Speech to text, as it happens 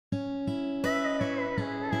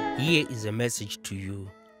Here is a message to you,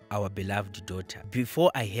 our beloved daughter.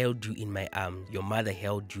 Before I held you in my arms, your mother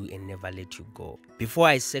held you and never let you go. Before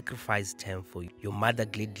I sacrificed time for you, your mother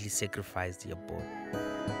gladly sacrificed your body.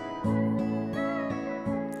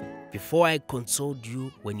 Before I consoled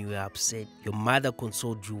you when you were upset, your mother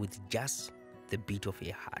consoled you with just the beat of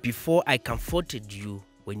her heart. Before I comforted you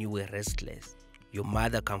when you were restless, your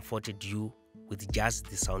mother comforted you with just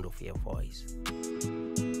the sound of her voice.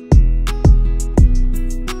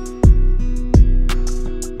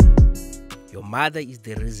 Your mother is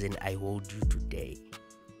the reason I hold you today.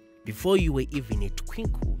 Before you were even a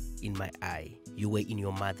twinkle in my eye, you were in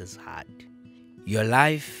your mother's heart. Your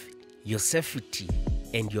life, your safety,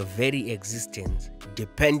 and your very existence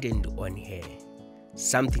depended on her,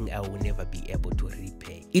 something I will never be able to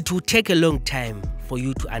repay. It will take a long time for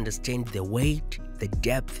you to understand the weight, the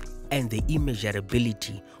depth, and the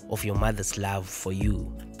immeasurability of your mother's love for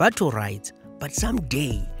you. But alright, but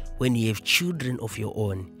someday when you have children of your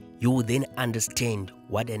own, you will then understand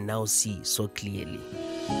what I now see so clearly.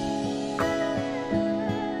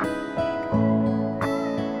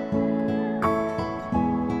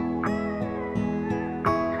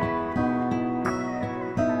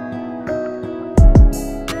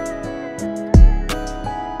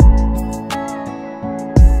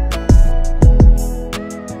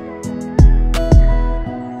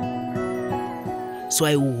 So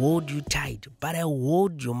I will hold you tight, but I will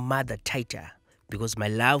hold your mother tighter, because my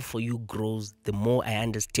love for you grows the more I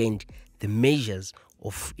understand the measures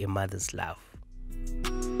of a mother's love.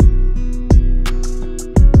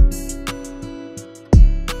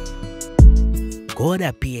 God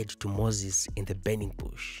appeared to Moses in the burning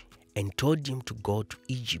bush and told him to go to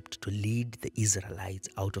Egypt to lead the Israelites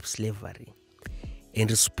out of slavery. In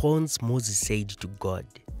response, Moses said to God,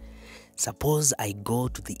 "Suppose I go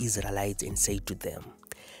to the Israelites and say to them,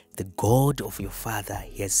 'The God of your father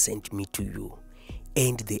has sent me to you.'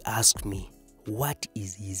 And they ask me, 'What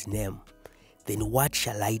is his name?' Then what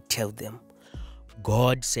shall I tell them?"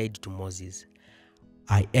 God said to Moses,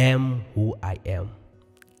 "I am who I am."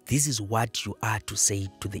 This is what you are to say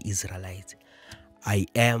to the Israelites. "I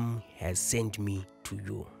am has sent me to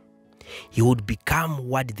you." He would become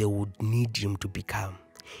what they would need him to become.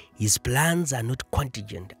 His plans are not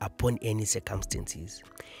contingent upon any circumstances.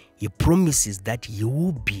 He promises that he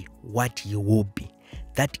will be what he will be.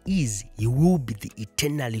 That is, he will be the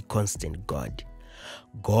eternally constant God.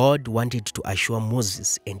 God wanted to assure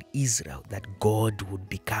Moses and Israel that God would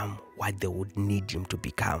become what they would need him to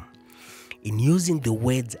become. In using the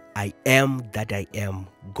words, "I am that I am,"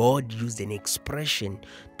 God used an expression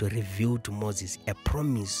to reveal to Moses a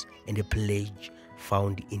promise and a pledge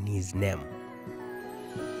found in his name.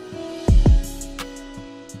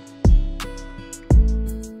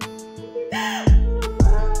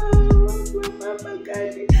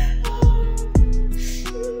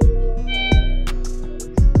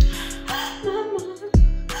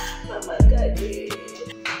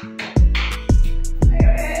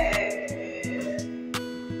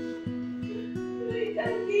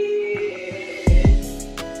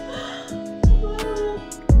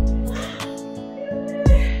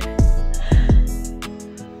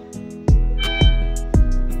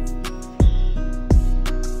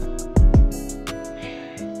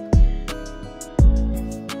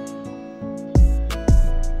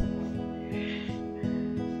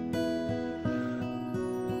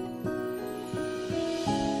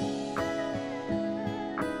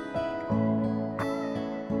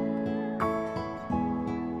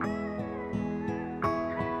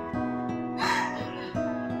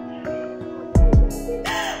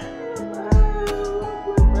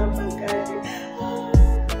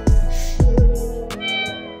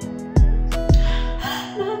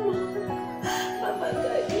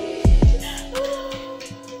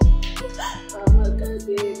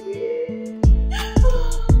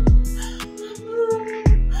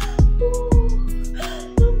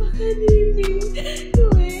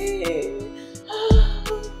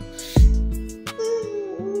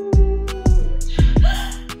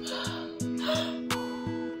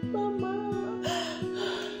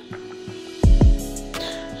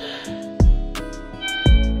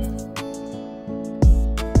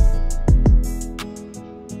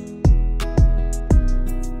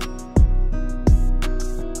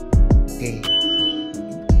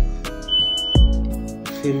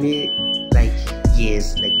 For me, like,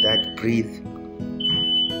 yes, like that. Breathe,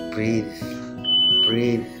 breathe,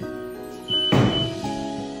 breathe,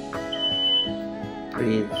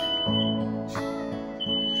 breathe.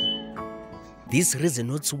 This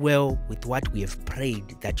resonates well with what we have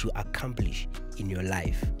prayed that you accomplish in your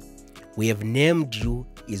life. We have named you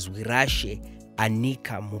as Wirashe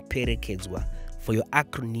Anika Muperekedzwa for your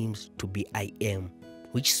acronyms to be I am,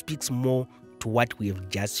 which speaks more to what we have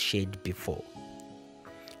just shared before.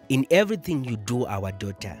 In everything you do, our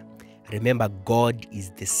daughter, remember God is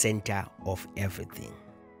the center of everything.